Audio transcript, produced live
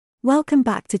Welcome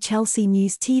back to Chelsea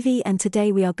News TV, and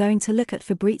today we are going to look at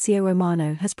Fabrizio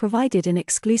Romano has provided an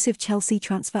exclusive Chelsea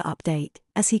transfer update,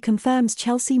 as he confirms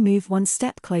Chelsea move one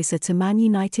step closer to Man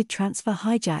United transfer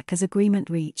hijack as agreement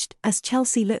reached, as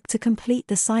Chelsea look to complete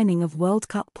the signing of World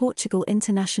Cup Portugal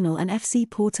international and FC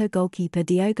Porto goalkeeper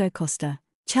Diogo Costa.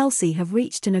 Chelsea have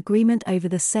reached an agreement over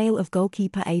the sale of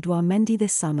goalkeeper Edouard Mendy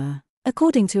this summer,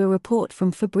 according to a report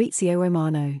from Fabrizio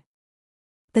Romano.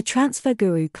 The transfer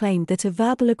guru claimed that a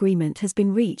verbal agreement has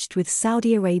been reached with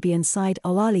Saudi Arabian side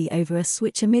Al Ahly over a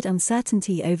switch amid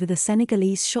uncertainty over the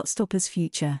Senegalese shotstopper's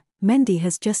future. Mendy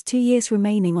has just 2 years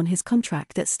remaining on his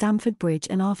contract at Stamford Bridge,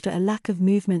 and after a lack of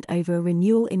movement over a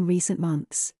renewal in recent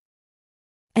months,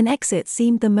 an exit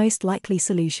seemed the most likely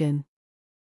solution.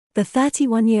 The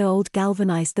 31-year-old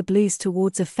galvanized the Blues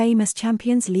towards a famous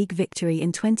Champions League victory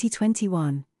in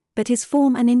 2021, but his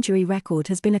form and injury record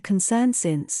has been a concern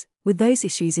since. With those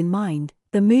issues in mind,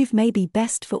 the move may be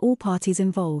best for all parties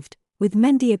involved, with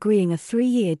Mendy agreeing a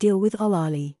 3-year deal with Al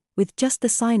Ahly, with just the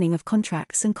signing of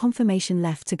contracts and confirmation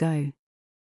left to go.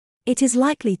 It is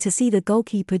likely to see the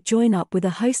goalkeeper join up with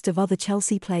a host of other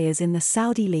Chelsea players in the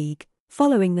Saudi League,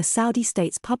 following the Saudi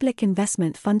state's public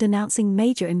investment fund announcing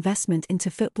major investment into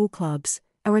football clubs.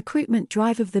 A recruitment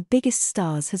drive of the biggest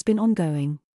stars has been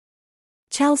ongoing.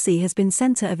 Chelsea has been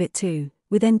centre of it too,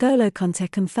 with N'Golo Kanté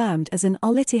confirmed as an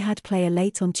Al Ittihad player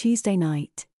late on Tuesday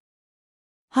night.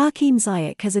 Hakim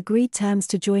Ziyech has agreed terms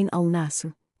to join Al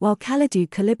Nassr, while Kalidou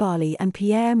Koulibaly and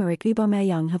Pierre-Emerick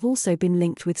Aubameyang have also been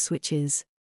linked with switches.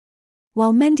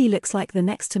 While Mendy looks like the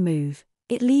next to move,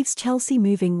 it leaves Chelsea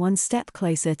moving one step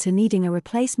closer to needing a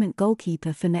replacement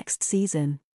goalkeeper for next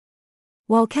season.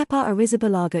 While Kepa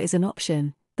Arrizabalaga is an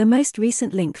option, the most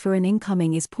recent link for an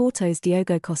incoming is Porto's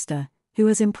Diogo Costa, who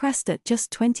has impressed at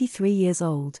just 23 years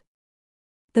old.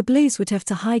 The Blues would have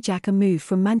to hijack a move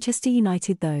from Manchester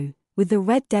United though, with the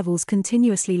Red Devils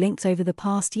continuously linked over the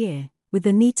past year, with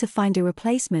the need to find a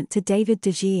replacement to David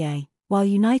de Gea, while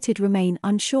United remain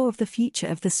unsure of the future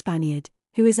of the Spaniard,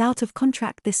 who is out of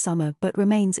contract this summer but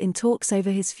remains in talks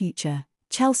over his future.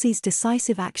 Chelsea's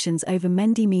decisive actions over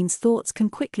Mendy means thoughts can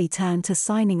quickly turn to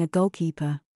signing a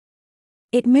goalkeeper.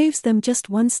 It moves them just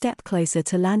one step closer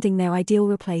to landing their ideal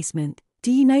replacement.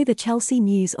 Do you know the Chelsea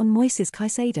news on Moises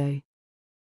Caicedo?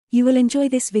 You will enjoy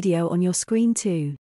this video on your screen too.